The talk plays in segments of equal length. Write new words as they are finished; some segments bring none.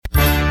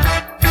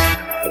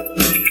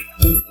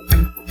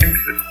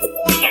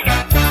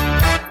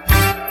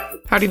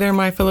Howdy there,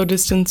 my fellow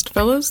distanced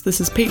fellows.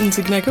 This is Peyton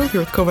Zignego here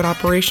with COVID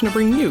Operation to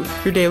bring you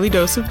your daily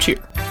dose of cheer.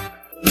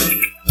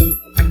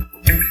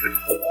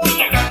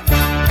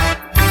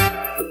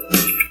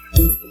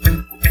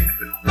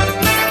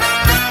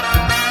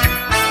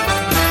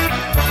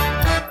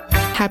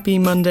 Happy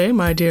Monday,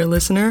 my dear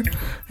listener.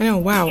 I know,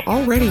 wow,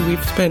 already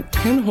we've spent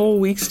 10 whole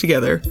weeks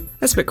together.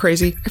 That's a bit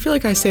crazy. I feel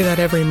like I say that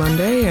every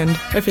Monday, and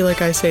I feel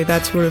like I say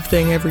that sort of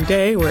thing every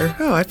day where,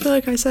 oh, I feel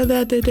like I said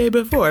that the day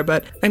before,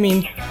 but, I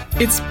mean,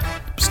 it's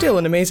still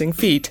an amazing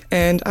feat,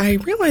 and I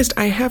realized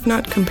I have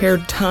not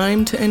compared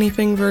time to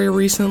anything very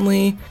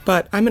recently,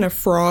 but I'm in a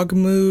frog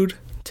mood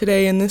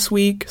today and this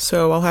week,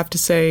 so I'll have to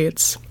say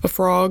it's a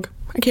frog.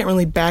 I can't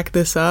really back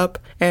this up,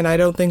 and I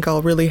don't think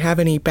I'll really have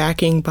any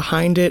backing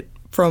behind it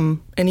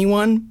from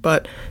anyone,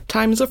 but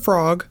time is a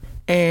frog,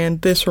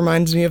 and this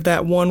reminds me of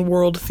that one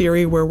world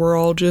theory where we're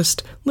all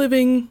just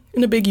living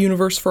in a big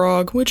universe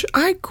frog, which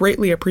I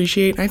greatly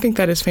appreciate. I think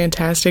that is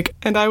fantastic,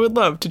 and I would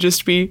love to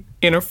just be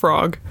in a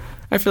frog.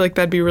 I feel like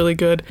that'd be really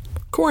good.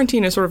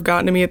 Quarantine has sort of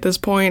gotten to me at this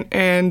point,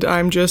 and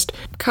I'm just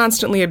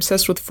constantly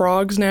obsessed with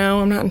frogs now.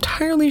 I'm not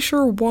entirely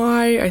sure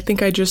why.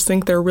 I just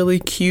think they're really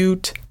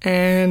cute,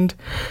 and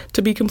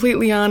to be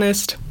completely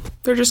honest,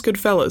 they're just good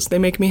fellas. They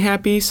make me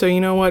happy, so you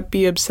know what?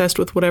 Be obsessed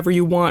with whatever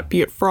you want,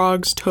 be it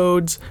frogs,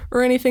 toads,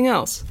 or anything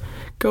else.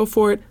 Go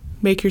for it.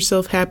 Make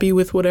yourself happy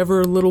with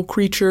whatever little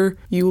creature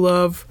you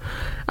love.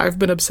 I've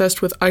been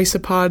obsessed with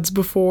isopods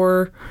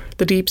before,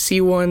 the deep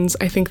sea ones.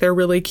 I think they're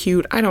really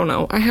cute. I don't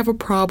know. I have a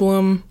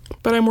problem,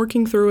 but I'm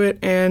working through it,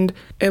 and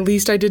at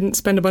least I didn't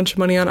spend a bunch of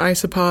money on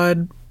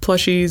isopod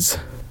plushies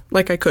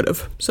like I could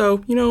have.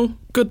 So, you know,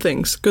 good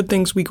things. Good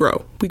things we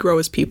grow. We grow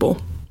as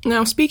people.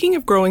 Now, speaking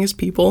of growing as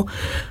people,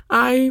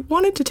 I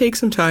wanted to take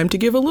some time to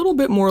give a little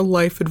bit more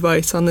life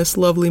advice on this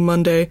lovely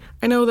Monday.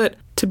 I know that,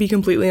 to be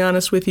completely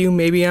honest with you,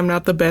 maybe I'm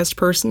not the best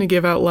person to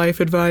give out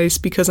life advice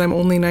because I'm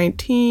only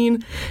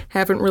 19,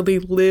 haven't really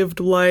lived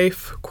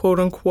life, quote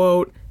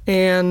unquote,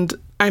 and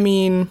I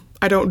mean,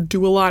 I don't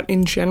do a lot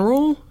in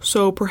general,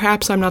 so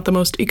perhaps I'm not the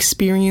most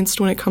experienced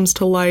when it comes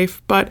to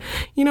life, but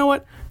you know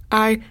what?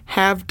 I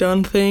have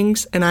done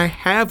things, and I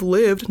have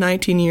lived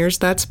 19 years.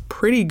 That's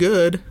pretty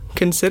good,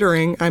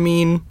 considering. I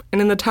mean, and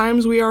in the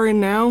times we are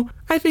in now,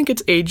 I think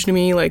it's aged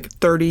me like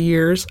 30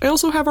 years. I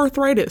also have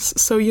arthritis,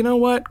 so you know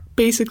what?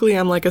 Basically,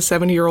 I'm like a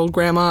 70-year-old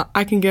grandma.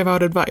 I can give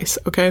out advice,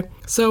 okay?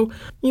 So,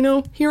 you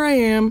know, here I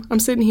am. I'm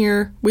sitting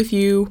here with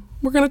you.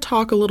 We're going to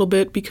talk a little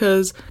bit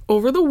because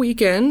over the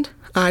weekend,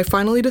 I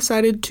finally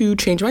decided to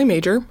change my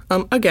major,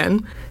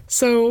 again.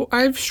 So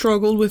I've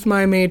struggled with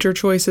my major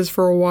choices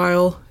for a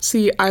while.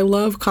 See, I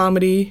love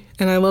comedy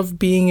and I love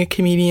being a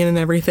comedian and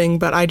everything,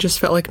 but I just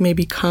felt like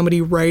maybe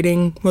comedy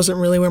writing wasn't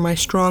really where my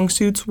strong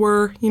suits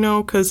were, you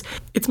know, because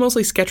it's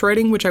mostly sketch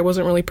writing, which I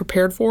wasn't really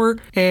prepared for,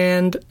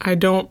 and I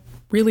don't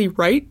really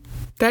write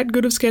that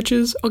good of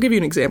sketches. I'll give you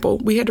an example.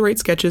 We had to write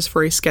sketches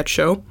for a sketch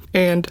show,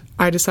 and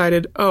I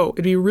decided,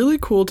 it'd be really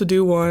cool to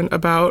do one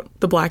about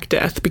the Black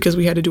Death because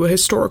we had to do a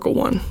historical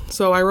one.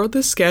 So I wrote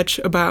this sketch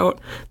about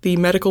the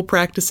medical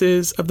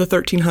practices of the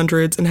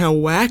 1300s and how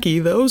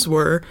wacky those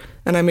were,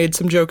 and I made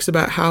some jokes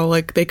about how,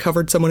 like, they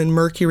covered someone in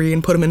mercury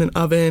and put them in an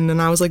oven,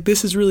 and I was like,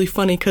 this is really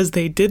funny because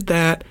they did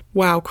that.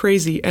 Wow,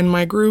 crazy. And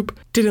my group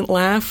didn't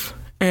laugh,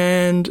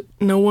 and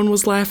no one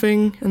was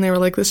laughing, and they were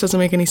like, this doesn't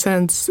make any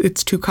sense,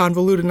 it's too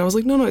convoluted. And I was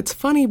like, no, it's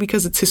funny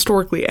because it's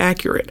historically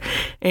accurate.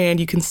 And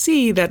you can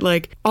see that,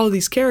 like, all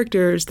these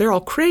characters, they're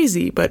all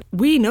crazy, but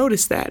we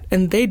notice that,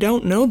 and they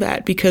don't know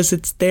that because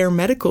it's their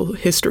medical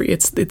history,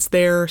 it's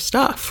their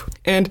stuff.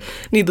 And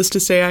needless to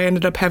say, I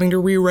ended up having to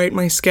rewrite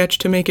my sketch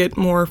to make it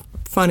more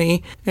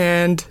funny,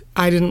 and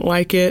I didn't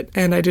like it,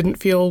 and I didn't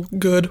feel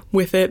good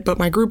with it, but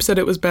my group said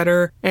it was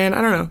better, and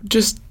I don't know,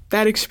 just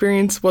that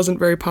experience wasn't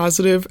very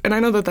positive, and I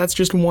know that that's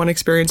just one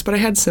experience, but I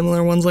had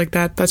similar ones like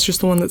that. That's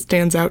just the one that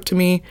stands out to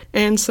me.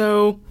 And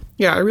so,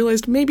 yeah, I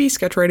realized maybe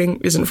sketch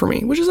writing isn't for me,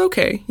 which is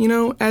okay. You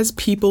know, as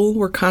people,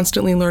 we're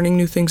constantly learning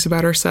new things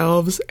about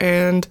ourselves,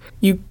 and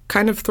you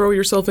kind of throw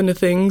yourself into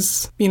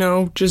things, you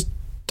know, just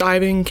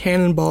diving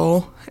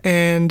cannonball,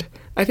 and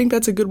I think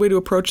that's a good way to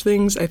approach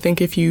things. I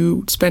think if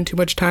you spend too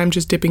much time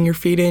just dipping your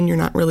feet in, you're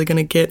not really going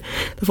to get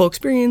the full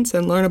experience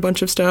and learn a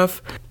bunch of stuff.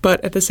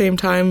 But at the same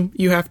time,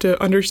 you have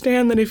to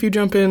understand that if you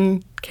jump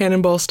in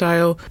cannonball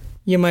style,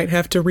 you might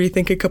have to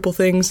rethink a couple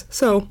things.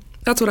 So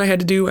that's what I had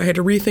to do. I had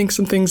to rethink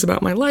some things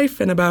about my life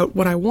and about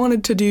what I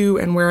wanted to do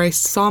and where I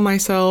saw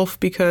myself,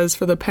 because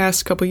for the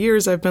past couple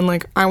years, I've been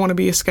like, I want to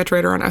be a sketch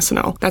writer on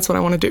SNL. That's what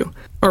I want to do.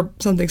 Or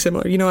something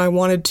similar. You know, I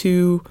wanted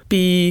to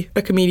be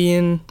a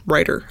comedian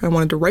writer. I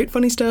wanted to write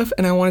funny stuff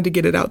and I wanted to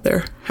get it out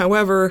there.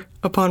 However,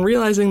 upon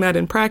realizing that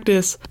in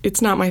practice,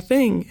 it's not my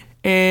thing.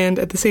 And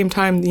at the same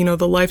time,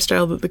 the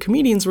lifestyle that the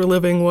comedians were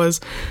living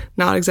was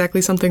not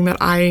exactly something that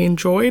I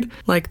enjoyed.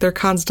 Like, they're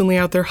constantly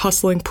out there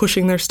hustling,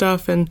 pushing their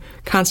stuff, and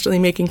constantly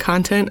making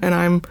content. And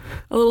I'm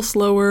a little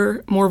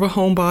slower, more of a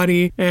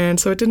homebody. And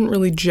so it didn't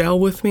really gel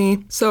with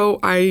me. So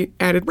I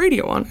added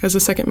radio on as a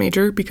second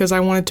major because I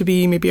wanted to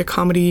be maybe a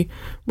comedy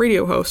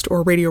radio host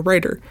or radio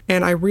writer.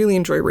 And I really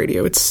enjoy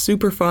radio. It's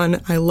super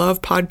fun. I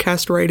love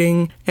podcast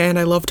writing and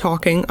I love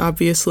talking,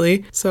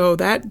 obviously. So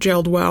that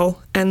gelled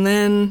well. And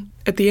then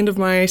at the end of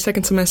my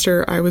second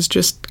semester, I was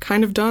just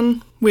kind of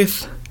done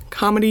with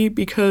comedy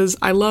because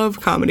I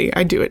love comedy.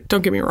 I do it,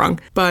 don't get me wrong.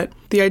 But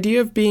the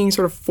idea of being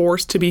sort of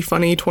forced to be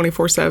funny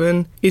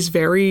 24/7 is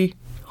very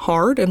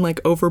hard and like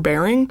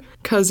overbearing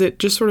because it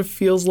just sort of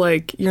feels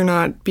like you're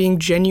not being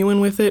genuine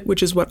with it,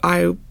 which is what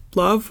I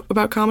love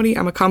about comedy.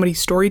 I'm a comedy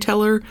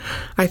storyteller.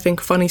 I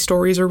think funny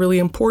stories are really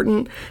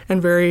important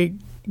and very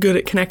good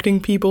at connecting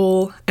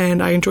people,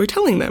 and I enjoy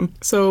telling them.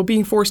 So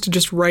being forced to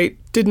just write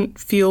didn't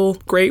feel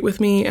great with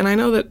me, and I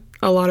know that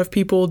a lot of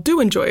people do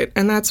enjoy it,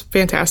 and that's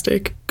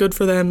fantastic. Good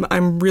for them.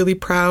 I'm really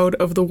proud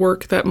of the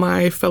work that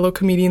my fellow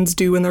comedians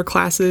do in their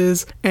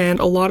classes, and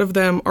a lot of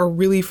them are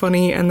really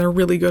funny and they're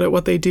really good at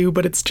what they do,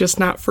 but it's just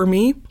not for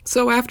me.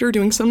 So after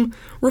doing some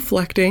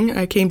reflecting,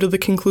 I came to the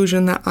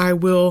conclusion that I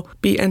will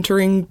be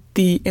entering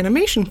the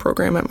animation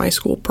program at my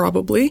school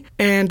probably,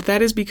 and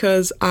that is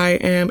because I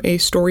am a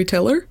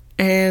storyteller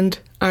and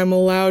I'm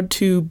allowed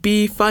to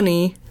be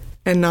funny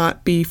and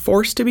not be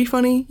forced to be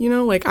funny,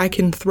 like I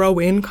can throw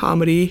in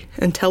comedy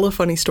and tell a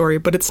funny story,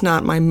 but it's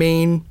not my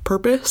main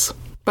purpose.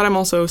 But I'm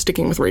also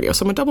sticking with radio.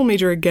 So I'm a double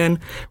major again,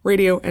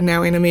 radio and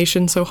now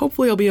animation. So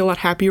hopefully I'll be a lot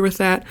happier with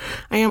that.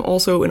 I am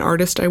also an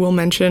artist, I will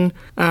mention.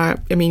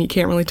 You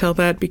can't really tell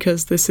that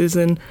because this is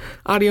an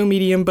audio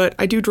medium, but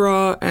I do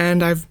draw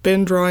and I've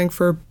been drawing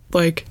for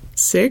like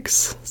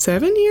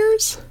 6-7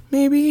 years,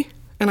 maybe.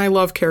 And I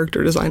love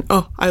character design.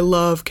 Oh, I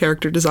love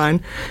character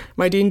design.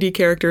 My D&D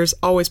character is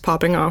always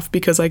popping off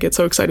because I get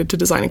so excited to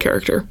design a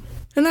character.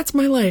 And that's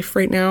my life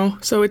right now.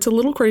 So it's a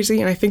little crazy,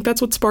 and I think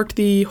that's what sparked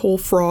the whole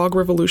frog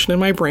revolution in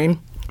my brain.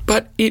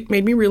 But it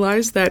made me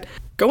realize that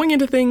going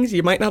into things,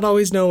 you might not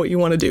always know what you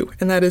want to do.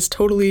 And that is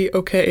totally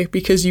okay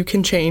because you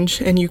can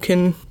change and you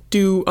can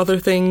do other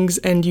things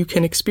and you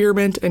can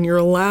experiment and you're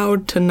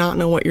allowed to not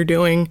know what you're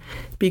doing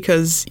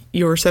because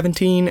you're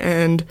 17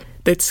 and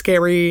it's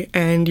scary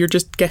and you're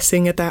just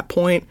guessing at that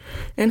point.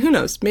 And who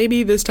knows,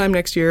 maybe this time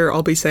next year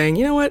I'll be saying,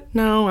 you know what,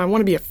 no, I want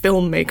to be a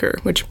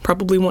filmmaker, which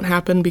probably won't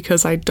happen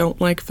because I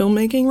don't like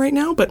filmmaking right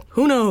now, but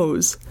who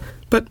knows?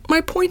 But my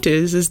point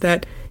is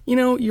that,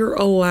 you're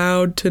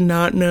allowed to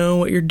not know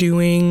what you're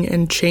doing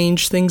and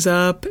change things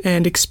up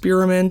and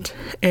experiment.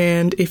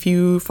 And if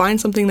you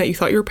find something that you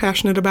thought you were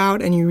passionate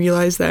about and you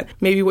realize that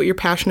maybe what you're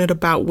passionate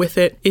about with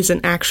it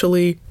isn't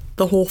actually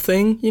the whole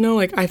thing,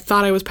 I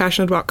thought I was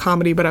passionate about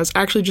comedy, but I was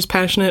actually just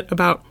passionate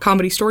about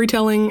comedy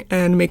storytelling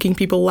and making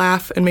people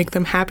laugh and make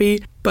them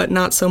happy, but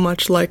not so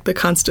much like the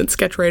constant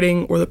sketch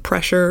writing or the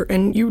pressure.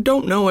 And you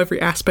don't know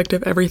every aspect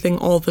of everything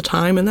all the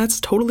time, and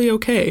that's totally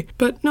okay.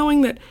 But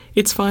knowing that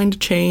it's fine to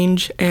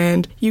change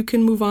and you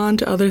can move on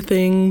to other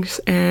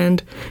things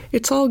and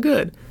it's all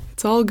good.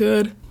 It's all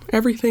good.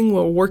 Everything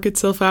will work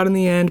itself out in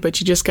the end, but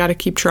you just gotta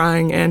keep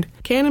trying and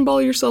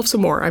cannonball yourself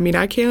some more. I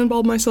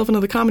cannonballed myself into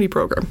the comedy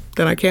program.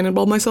 Then I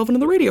cannonballed myself into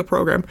the radio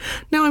program.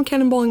 Now I'm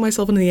cannonballing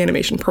myself into the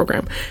animation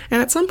program.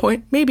 And at some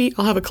point, maybe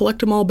I'll have a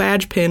Collect 'em All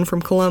badge pin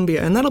from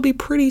Columbia, and that'll be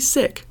pretty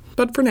sick.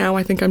 But for now,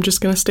 I think I'm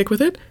just going to stick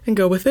with it and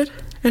go with it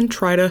and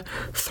try to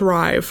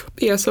thrive.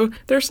 But yeah, so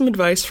there's some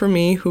advice from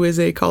me, who is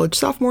a college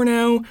sophomore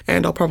now,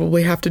 and I'll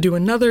probably have to do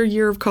another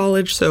year of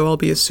college, so I'll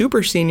be a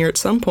super senior at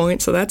some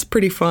point, so that's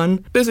pretty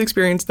fun. This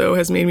experience, though,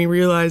 has made me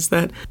realize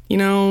that, you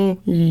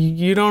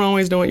don't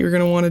always know what you're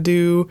going to want to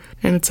do,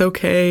 and it's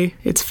okay,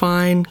 it's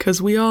fine,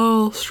 because we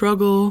all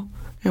struggle,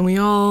 and we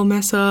all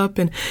mess up,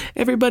 and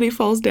everybody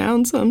falls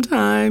down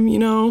sometime,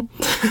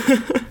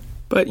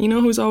 But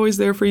who's always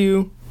there for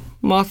you?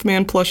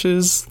 Mothman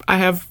plushes. I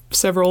have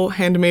several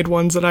handmade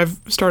ones that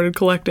I've started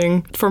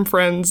collecting from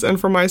friends and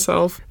from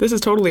myself. This is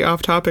totally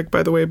off topic,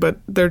 by the way, but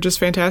they're just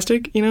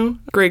fantastic,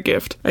 Great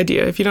gift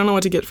idea. If you don't know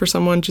what to get for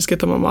someone, just get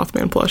them a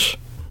Mothman plush.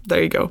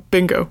 There you go.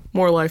 Bingo.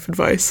 More life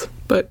advice.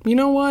 But you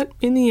know what?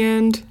 In the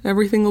end,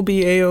 everything will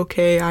be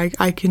a-okay.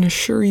 I can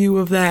assure you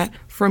of that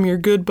from your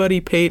good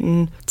buddy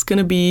Peyton. It's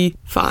gonna be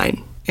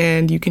fine.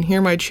 And you can hear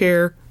my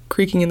chair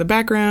creaking in the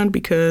background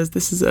because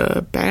this is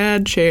a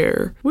bad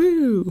chair.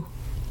 Woo!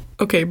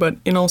 Okay, but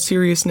in all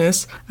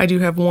seriousness, I do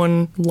have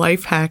one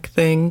life hack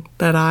thing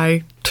that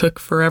I took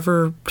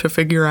forever to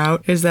figure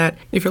out, is that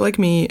if you're like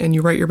me and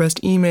you write your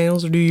best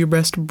emails or do your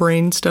best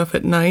brain stuff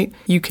at night,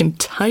 you can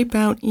type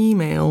out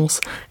emails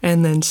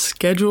and then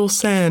schedule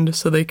send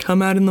so they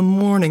come out in the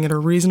morning at a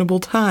reasonable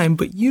time,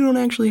 but you don't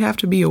actually have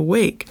to be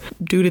awake.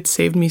 Dude, it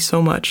saved me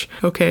so much.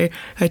 Okay,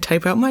 I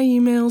type out my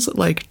emails at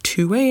like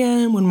 2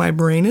 a.m. when my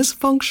brain is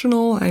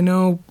functional. I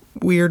know,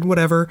 weird,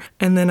 whatever,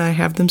 and then I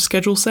have them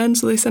schedule send,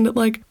 so they send at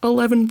like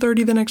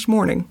 11:30 the next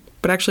morning.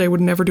 but actually I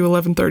would never do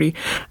 11:30.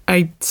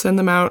 I send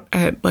them out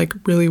at like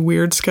really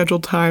weird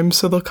scheduled times,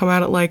 so they'll come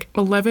out at like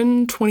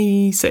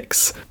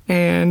 11:26,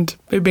 and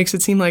it makes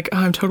it seem like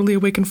I'm totally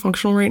awake and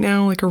functional right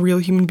now, like a real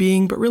human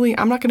being, but really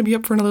I'm not going to be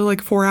up for another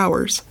like 4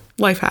 hours.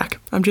 Life hack.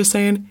 I'm just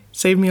saying,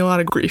 saved me a lot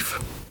of grief.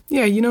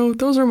 Yeah,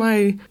 those are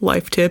my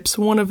life tips.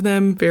 One of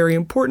them very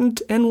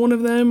important, and one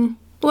of them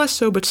less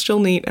so, but still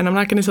neat, and I'm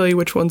not going to tell you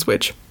which one's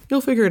which.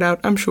 You'll figure it out,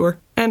 I'm sure.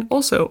 And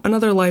also,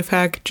 another life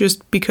hack,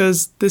 just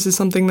because this is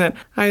something that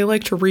I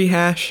like to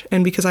rehash,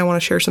 and because I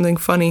want to share something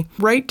funny.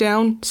 Write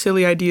down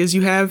silly ideas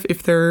you have,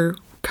 if they're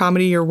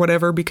comedy or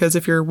whatever, because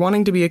if you're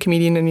wanting to be a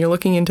comedian and you're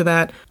looking into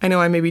that, I know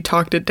I maybe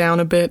talked it down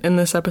a bit in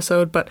this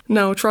episode, but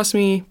no, trust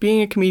me,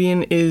 being a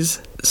comedian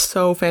is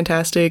so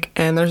fantastic,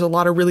 and there's a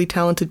lot of really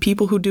talented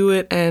people who do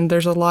it, and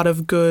there's a lot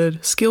of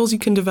good skills you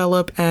can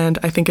develop, and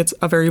I think it's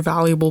a very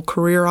valuable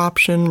career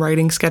option.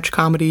 Writing sketch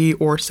comedy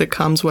or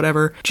sitcoms,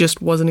 whatever,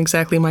 just wasn't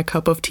exactly my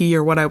cup of tea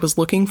or what I was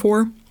looking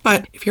for.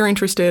 But if you're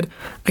interested,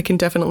 I can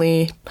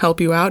definitely help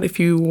you out if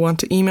you want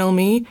to email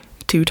me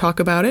to talk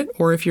about it,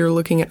 or if you're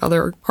looking at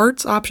other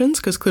arts options,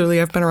 because clearly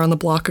I've been around the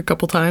block a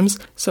couple times.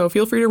 So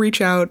feel free to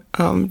reach out.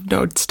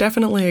 No, it's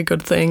definitely a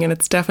good thing, and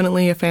it's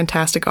definitely a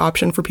fantastic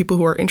option for people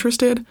who are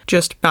interested,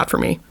 just not for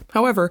me.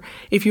 However,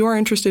 if you are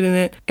interested in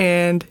it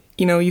and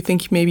you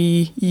think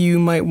maybe you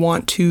might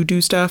want to do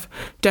stuff,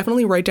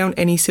 definitely write down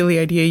any silly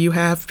idea you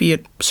have, be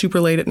it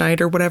super late at night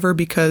or whatever,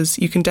 because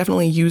you can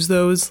definitely use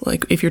those.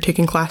 Like if you're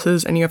taking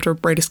classes and you have to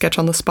write a sketch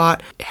on the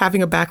spot,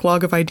 having a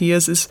backlog of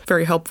ideas is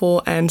very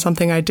helpful and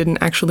something I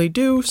didn't actually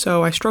do,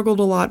 so I struggled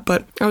a lot,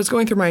 but I was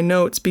going through my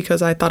notes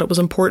because I thought it was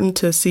important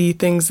to see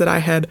things that I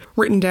had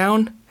written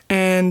down,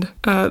 and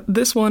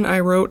this one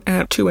I wrote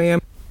at 2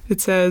 a.m. It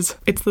says,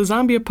 it's the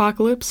zombie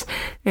apocalypse,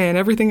 and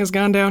everything has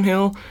gone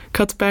downhill.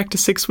 Cuts back to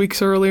 6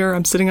 weeks earlier.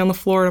 I'm sitting on the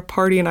floor at a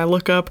party, and I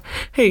look up.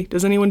 Hey,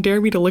 does anyone dare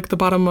me to lick the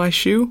bottom of my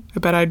shoe? I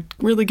bet I'd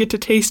really get to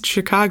taste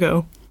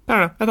Chicago. I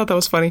don't know. I thought that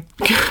was funny.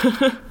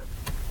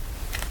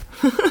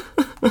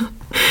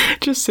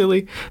 Just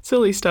silly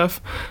stuff.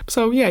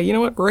 So yeah, you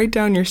know what? Write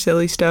down your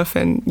silly stuff,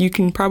 and you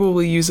can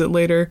probably use it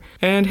later.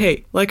 And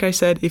hey, like I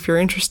said, if you're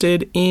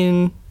interested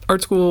in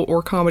art school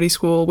or comedy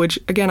school, which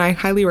again I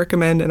highly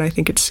recommend, and I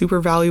think it's super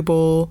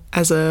valuable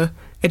as a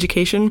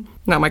education.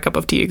 Not my cup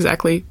of tea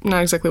exactly,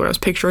 not exactly what I was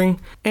picturing.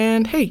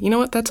 And hey, you know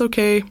what, that's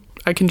okay.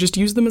 I can just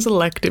use them as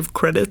elective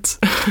credits.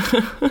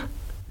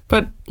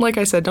 But like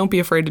I said, don't be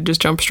afraid to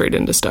just jump straight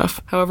into stuff.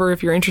 However,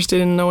 if you're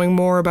interested in knowing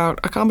more about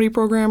a comedy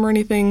program or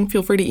anything,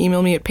 feel free to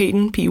email me at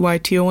Peyton,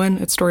 Peyton,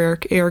 at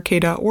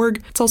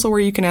storyarc.org. It's also where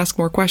you can ask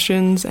more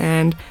questions,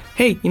 and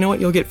hey, you know what?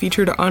 You'll get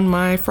featured on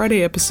my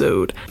Friday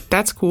episode.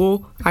 That's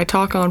cool. I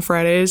talk on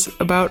Fridays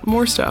about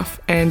more stuff,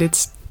 and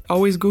it's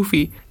always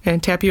goofy,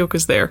 and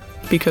Tapioca's there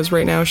because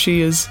right now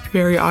she is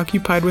very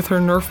occupied with her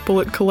Nerf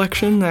bullet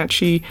collection that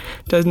she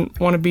doesn't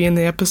want to be in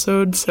the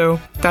episode, so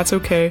that's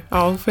okay.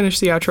 I'll finish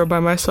the outro by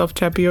myself,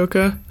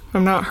 Tapioca.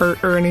 I'm not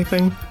hurt or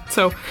anything.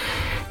 So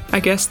I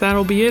guess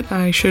that'll be it.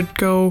 I should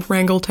go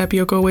wrangle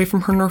Tapioca away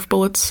from her Nerf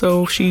bullets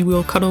so she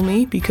will cuddle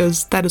me,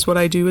 because that is what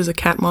I do as a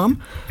cat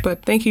mom.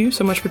 But thank you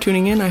so much for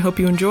tuning in. I hope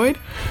you enjoyed.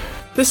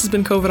 This has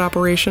been COVID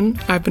Operation.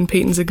 I've been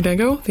Peyton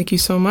Zignego. Thank you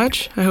so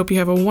much. I hope you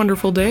have a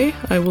wonderful day.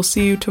 I will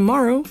see you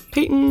tomorrow.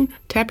 Peyton,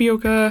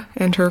 Tapioca,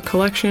 and her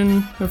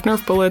collection of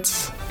Nerf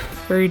bullets,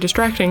 very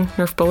distracting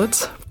Nerf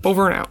bullets,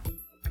 over and out.